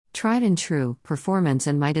Tried and true, performance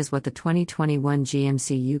and might is what the 2021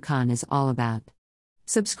 GMC Yukon is all about.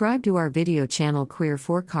 Subscribe to our video channel Queer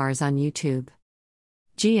 4 Cars on YouTube.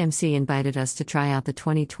 GMC invited us to try out the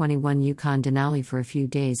 2021 Yukon Denali for a few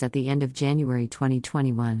days at the end of January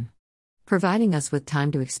 2021. Providing us with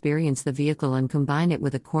time to experience the vehicle and combine it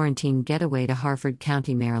with a quarantine getaway to Harford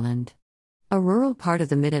County, Maryland. A rural part of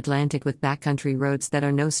the Mid-Atlantic with backcountry roads that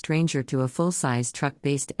are no stranger to a full-size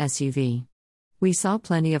truck-based SUV. We saw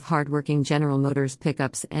plenty of hardworking General Motors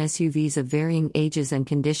pickups and SUVs of varying ages and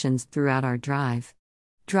conditions throughout our drive.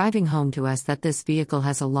 Driving home to us that this vehicle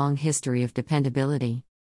has a long history of dependability.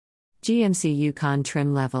 GMC Yukon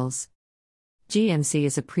trim levels. GMC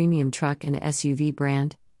is a premium truck and SUV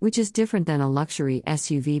brand, which is different than a luxury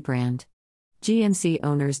SUV brand. GMC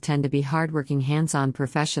owners tend to be hardworking hands-on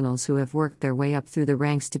professionals who have worked their way up through the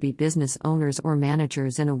ranks to be business owners or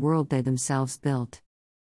managers in a world they themselves built.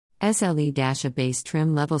 SLE- a base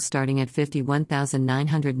trim level starting at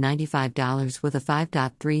 $51,995 with a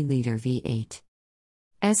 5.3-liter V8.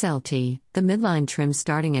 SLT, the midline trim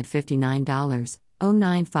starting at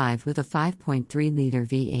 $59,095 with a 5.3-liter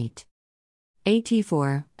V8.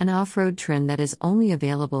 AT4, an off-road trim that is only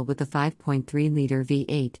available with the 5.3-liter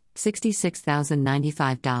V8,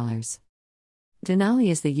 $66,095.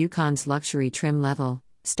 Denali is the Yukon's luxury trim level,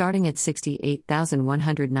 starting at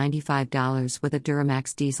 $68,195 with a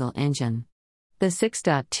Duramax diesel engine. The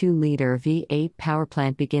 6.2-liter V8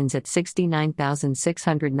 powerplant begins at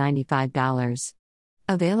 $69,695.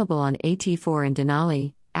 Available on AT4 and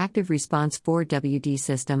Denali, active response 4WD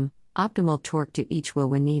system, optimal torque to each wheel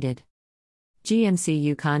when needed. GMC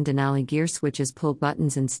Yukon Denali gear switches pull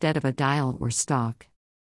buttons instead of a dial or stalk.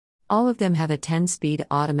 All of them have a 10-speed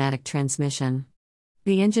automatic transmission.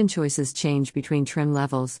 The engine choices change between trim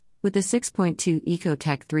levels, with the 6.2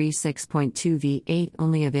 Ecotec 3 6.2 V8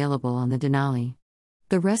 only available on the Denali.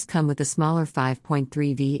 The rest come with the smaller 5.3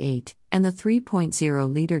 V8, and the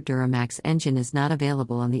 3.0-liter Duramax engine is not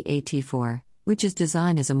available on the AT4, which is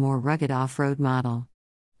designed as a more rugged off-road model.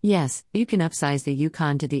 Yes, you can upsize the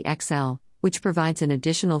Yukon to the XL, which provides an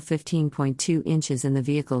additional 15.2 inches in the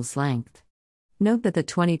vehicle's length. Note that the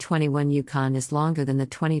 2021 Yukon is longer than the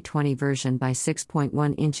 2020 version by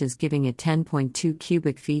 6.1 inches, giving it 10.2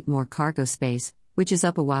 cubic feet more cargo space, which is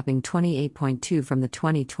up a whopping 28.2 from the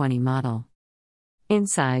 2020 model.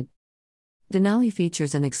 Inside, Denali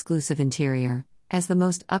features an exclusive interior, as the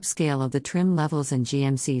most upscale of the trim levels in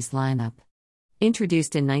GMC's lineup.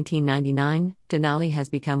 Introduced in 1999, Denali has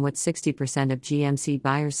become what 60% of GMC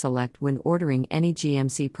buyers select when ordering any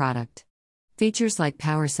GMC product. Features like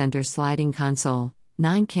power center sliding console,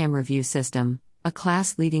 9-camera view system, a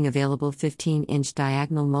class-leading available 15-inch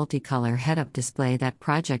diagonal multicolor head-up display that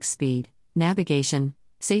projects speed, navigation,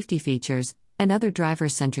 safety features, and other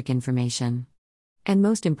driver-centric information. And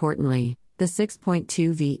most importantly, the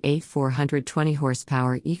 6.2 V8 420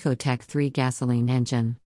 horsepower Ecotec 3 gasoline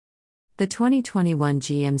engine. The 2021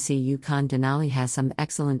 GMC Yukon Denali has some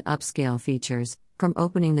excellent upscale features, from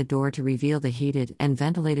opening the door to reveal the heated and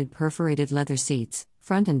ventilated perforated leather seats,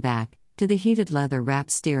 front and back, to the heated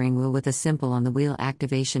leather-wrapped steering wheel with a simple on-the-wheel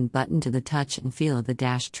activation button to the touch and feel of the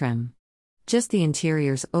dash trim. Just the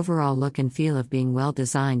interior's overall look and feel of being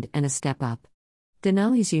well-designed and a step up.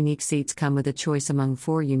 Denali's unique seats come with a choice among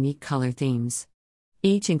 4 unique color themes.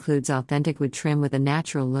 Each includes authentic wood trim with a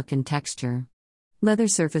natural look and texture. Leather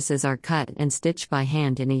surfaces are cut and stitched by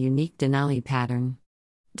hand in a unique Denali pattern.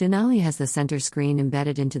 Denali has the center screen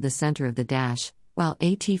embedded into the center of the dash, while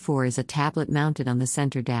AT4 is a tablet mounted on the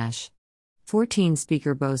center dash.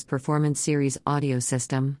 14-speaker Bose Performance Series audio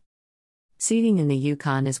system. Seating in the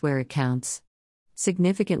Yukon is where it counts.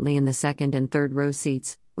 Significantly in the second and third row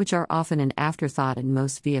seats, which are often an afterthought in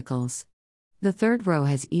most vehicles. The third row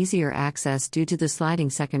has easier access due to the sliding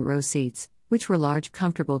second row seats, which were large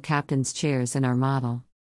comfortable captain's chairs in our model.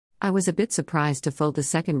 I was a bit surprised to fold the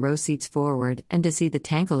second row seats forward and to see the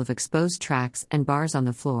tangle of exposed tracks and bars on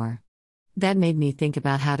the floor. That made me think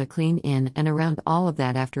about how to clean in and around all of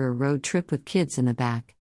that after a road trip with kids in the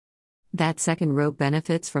back. That second row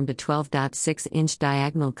benefits from the 12.6-inch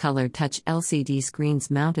diagonal color touch LCD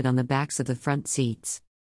screens mounted on the backs of the front seats.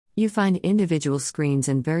 You find individual screens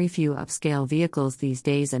in very few upscale vehicles these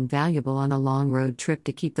days, and valuable on a long road trip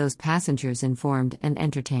to keep those passengers informed and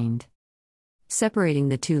entertained. Separating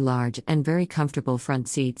the 2 large and very comfortable front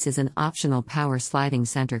seats is an optional power sliding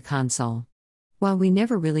center console. While we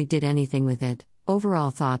never really did anything with it,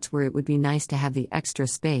 overall thoughts were it would be nice to have the extra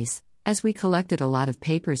space, as we collected a lot of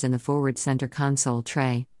papers in the forward center console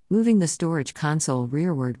tray. Moving the storage console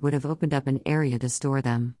rearward would have opened up an area to store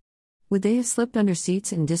them. Would they have slipped under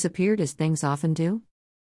seats and disappeared as things often do?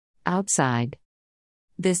 Outside.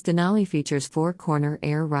 This Denali features 4-corner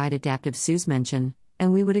air ride adaptive suspension,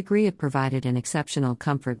 and we would agree it provided an exceptional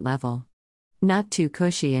comfort level. Not too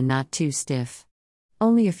cushy and not too stiff.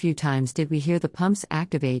 Only a few times did we hear the pumps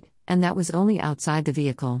activate, and that was only outside the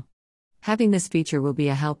vehicle. Having this feature will be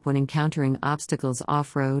a help when encountering obstacles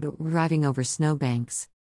off-road or driving over snowbanks.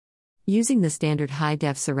 Using the standard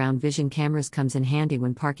high-def surround vision cameras comes in handy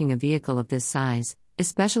when parking a vehicle of this size,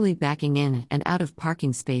 especially backing in and out of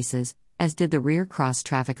parking spaces, as did the rear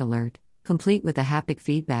cross-traffic alert, complete with a haptic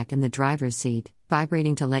feedback in the driver's seat,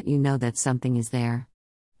 vibrating to let you know that something is there.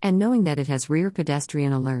 And knowing that it has rear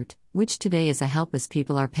pedestrian alert, which today is a help as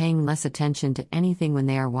people are paying less attention to anything when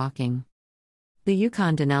they are walking. The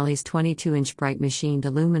Yukon Denali's 22-inch bright machined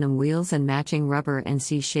aluminum wheels and matching rubber and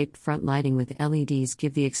C-shaped front lighting with LEDs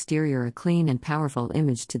give the exterior a clean and powerful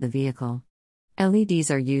image to the vehicle. LEDs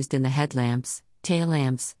are used in the headlamps, tail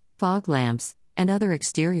lamps, fog lamps, and other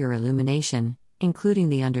exterior illumination, including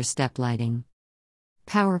the under-step lighting.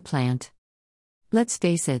 Power plant. Let's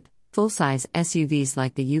face it, full-size SUVs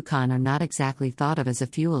like the Yukon are not exactly thought of as a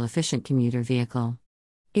fuel-efficient commuter vehicle.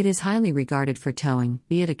 It is highly regarded for towing,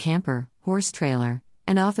 be it a camper, horse trailer,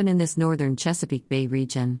 and often in this northern Chesapeake Bay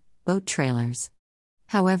region, boat trailers.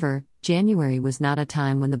 However, January was not a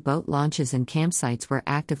time when the boat launches and campsites were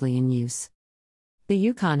actively in use. The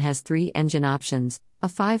Yukon has 3 engine options, a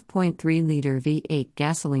 5.3-liter V8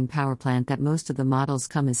 gasoline powerplant that most of the models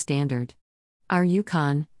come as standard. Our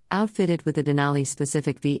Yukon, outfitted with a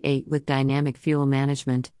Denali-specific V8 with dynamic fuel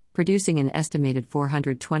management, producing an estimated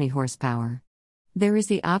 420 horsepower. There is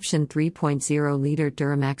the option 3.0-liter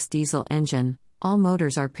Duramax diesel engine. All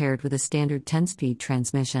motors are paired with a standard 10-speed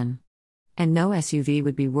transmission. And no SUV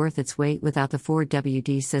would be worth its weight without the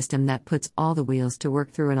 4WD system that puts all the wheels to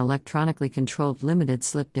work through an electronically controlled limited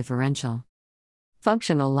slip differential.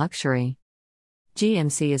 Functional luxury.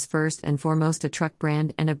 GMC is first and foremost a truck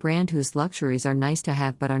brand and a brand whose luxuries are nice to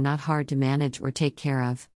have but are not hard to manage or take care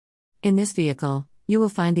of. In this vehicle, you will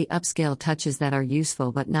find the upscale touches that are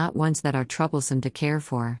useful but not ones that are troublesome to care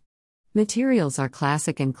for. Materials are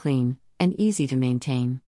classic and clean, and easy to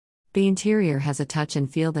maintain. The interior has a touch and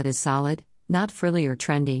feel that is solid, not frilly or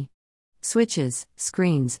trendy. Switches,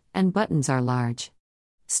 screens, and buttons are large.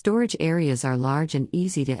 Storage areas are large and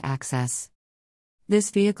easy to access. This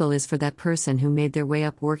vehicle is for that person who made their way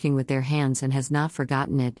up working with their hands and has not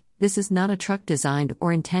forgotten it. This is not a truck designed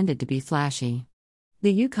or intended to be flashy.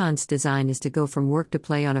 The Yukon's design is to go from work to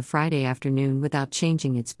play on a Friday afternoon without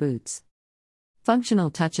changing its boots. Functional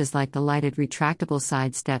touches like the lighted retractable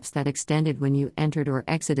side steps that extended when you entered or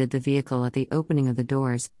exited the vehicle at the opening of the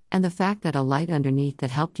doors, and the fact that a light underneath that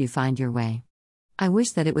helped you find your way. I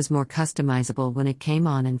wish that it was more customizable when it came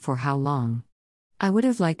on and for how long. I would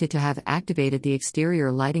have liked it to have activated the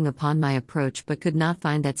exterior lighting upon my approach but could not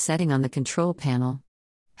find that setting on the control panel.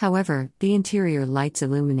 However, the interior lights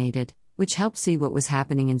illuminated, which helped see what was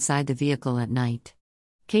happening inside the vehicle at night.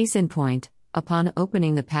 Case in point, upon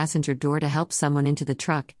opening the passenger door to help someone into the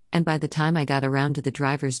truck, and by the time I got around to the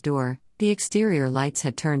driver's door, the exterior lights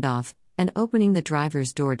had turned off, and opening the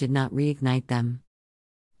driver's door did not reignite them.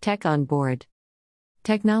 Tech on board.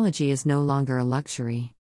 Technology is no longer a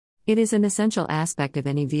luxury. It is an essential aspect of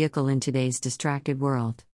any vehicle in today's distracted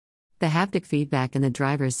world. The haptic feedback in the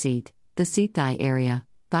driver's seat, the seat thigh area,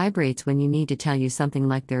 vibrates when you need to tell you something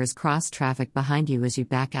like there is cross traffic behind you as you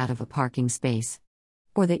back out of a parking space.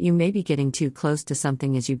 Or that you may be getting too close to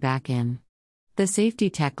something as you back in. The safety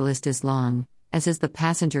tech list is long, as is the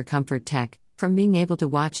passenger comfort tech, from being able to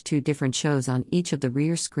watch 2 different shows on each of the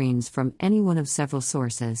rear screens from any one of several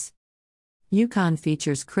sources. Yukon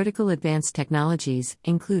features critical advanced technologies,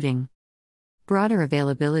 including broader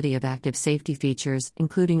availability of active safety features,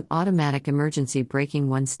 including automatic emergency braking,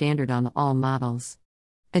 one standard on all models.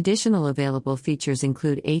 Additional available features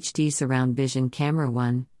include HD surround vision camera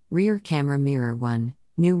 1, rear camera mirror 1,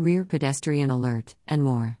 new rear pedestrian alert, and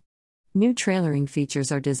more. New trailering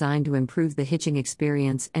features are designed to improve the hitching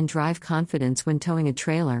experience and drive confidence when towing a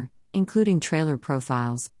trailer, including trailer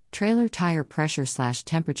profiles, trailer tire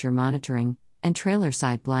pressure/temperature monitoring, and trailer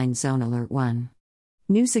side blind zone alert 1.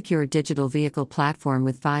 New secure digital vehicle platform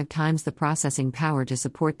with 5 times the processing power to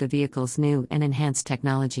support the vehicle's new and enhanced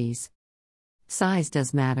technologies. Size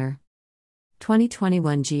does matter.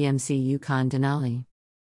 2021 GMC Yukon Denali.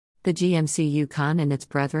 The GMC Yukon and its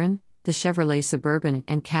brethren, the Chevrolet Suburban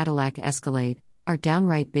and Cadillac Escalade, are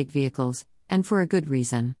downright big vehicles, and for a good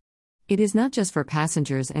reason. It is not just for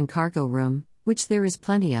passengers and cargo room, which there is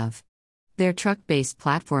plenty of. Their truck-based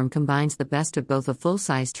platform combines the best of both a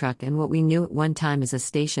full-size truck and what we knew at one time as a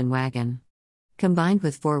station wagon. Combined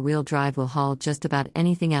with 4-wheel drive will haul just about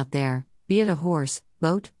anything out there, be it a horse,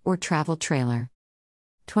 boat, or travel trailer.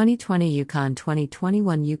 2020 Yukon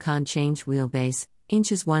 2021 Yukon changed wheelbase,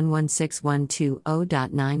 inches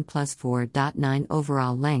 116120.9 plus 4.9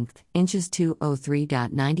 overall length, inches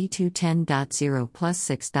 203.9210.0 plus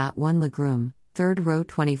 6.1 legroom, third row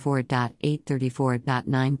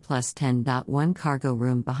 24.834.9 plus 10.1 cargo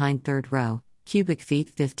room behind third row, cubic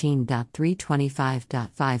feet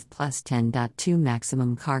 15.325.5 plus 10.2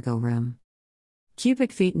 maximum cargo room.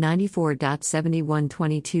 Cubic feet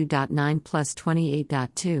 94.7122.9 plus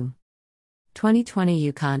 28.2. 2020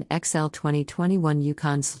 Yukon XL 2021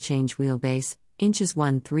 Yukon change wheelbase, inches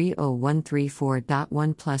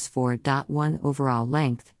 130134.1 plus 4.1 overall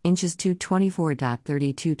length, inches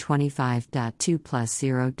 224.3225.2 plus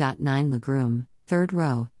 0.9 legroom, third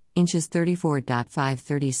row, inches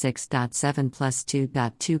 34.536.7 plus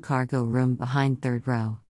 2.2 cargo room behind third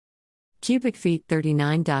row. Cubic feet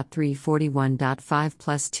 39.341.5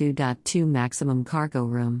 plus 2.2 maximum cargo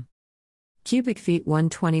room. Cubic feet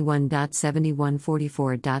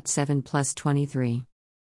 121.7144.7 plus 23.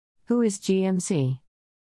 Who is GMC?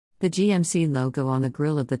 The GMC logo on the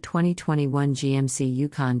grille of the 2021 GMC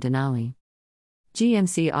Yukon Denali.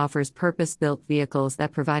 GMC offers purpose-built vehicles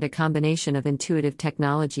that provide a combination of intuitive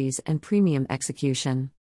technologies and premium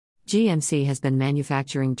execution. GMC has been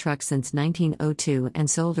manufacturing trucks since 1902 and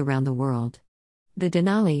sold around the world. The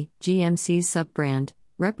Denali, GMC's sub-brand,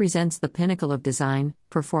 represents the pinnacle of design,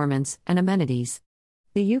 performance, and amenities.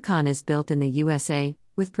 The Yukon is built in the USA,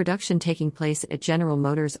 with production taking place at General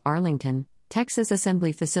Motors' Arlington, Texas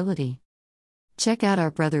assembly facility. Check out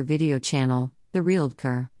our brother video channel, The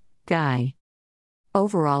Realtor Guy.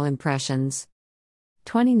 Overall impressions.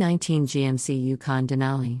 2019 GMC Yukon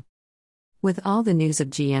Denali. With all the news of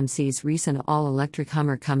GMC's recent all-electric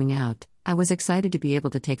Hummer coming out, I was excited to be able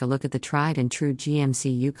to take a look at the tried-and-true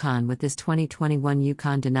GMC Yukon with this 2021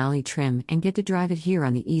 Yukon Denali trim and get to drive it here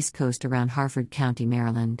on the East Coast around Harford County,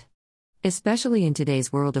 Maryland. Especially in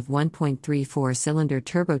today's world of 1.34-cylinder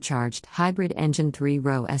turbocharged hybrid engine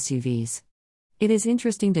 3-row SUVs. It is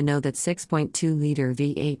interesting to know that 6.2-liter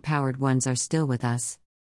V8-powered ones are still with us.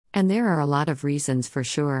 And there are a lot of reasons for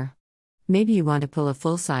sure. Maybe you want to pull a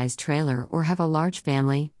full-size trailer or have a large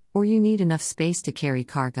family, or you need enough space to carry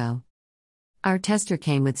cargo. Our tester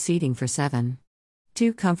came with seating for 7.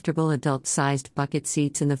 2 comfortable adult-sized bucket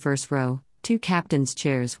seats in the first row, 2 captain's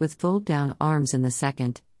chairs with fold-down arms in the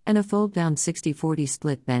second, and a fold-down 60/40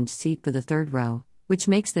 split bench seat for the third row, which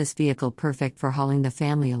makes this vehicle perfect for hauling the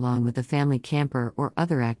family along with a family camper or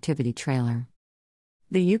other activity trailer.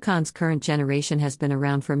 The Yukon's current generation has been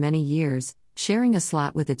around for many years, sharing a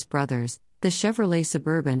slot with its brothers, the Chevrolet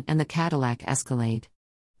Suburban and the Cadillac Escalade.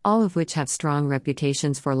 All of which have strong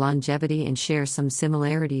reputations for longevity and share some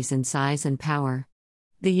similarities in size and power.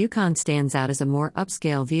 The Yukon stands out as a more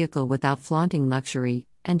upscale vehicle without flaunting luxury,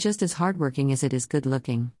 and just as hardworking as it is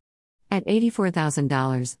good-looking. At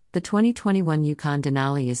 $84,000, the 2021 Yukon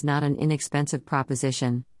Denali is not an inexpensive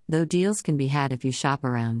proposition, though deals can be had if you shop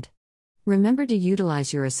around. Remember to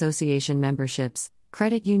utilize your association memberships,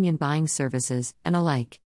 credit union buying services, and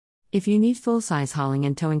alike. If you need full-size hauling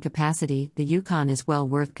and towing capacity, the Yukon is well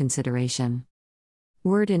worth consideration.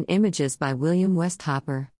 Word and images by William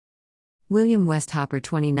Westhopper. William Westhopper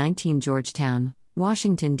 2019 Georgetown,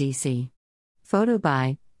 Washington, D.C. Photo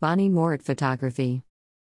by Bonnie Morit Photography.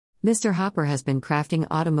 Mr. Hopper has been crafting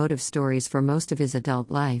automotive stories for most of his adult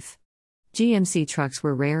life. GMC trucks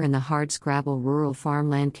were rare in the hardscrabble rural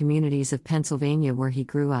farmland communities of Pennsylvania where he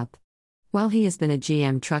grew up. While he has been a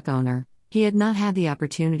GM truck owner, he had not had the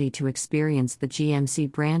opportunity to experience the GMC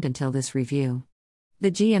brand until this review. The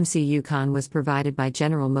GMC Yukon was provided by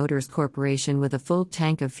General Motors Corporation with a full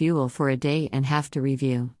tank of fuel for a day and half to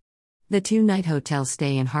review. The 2-night hotel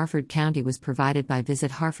stay in Harford County was provided by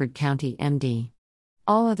Visit Harford County MD.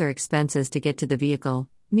 All other expenses to get to the vehicle,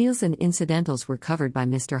 meals and incidentals were covered by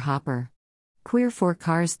Mr. Hopper. Queer 4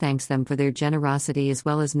 Cars thanks them for their generosity as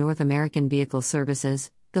well as North American Vehicle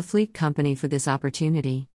Services, the fleet company, for this opportunity.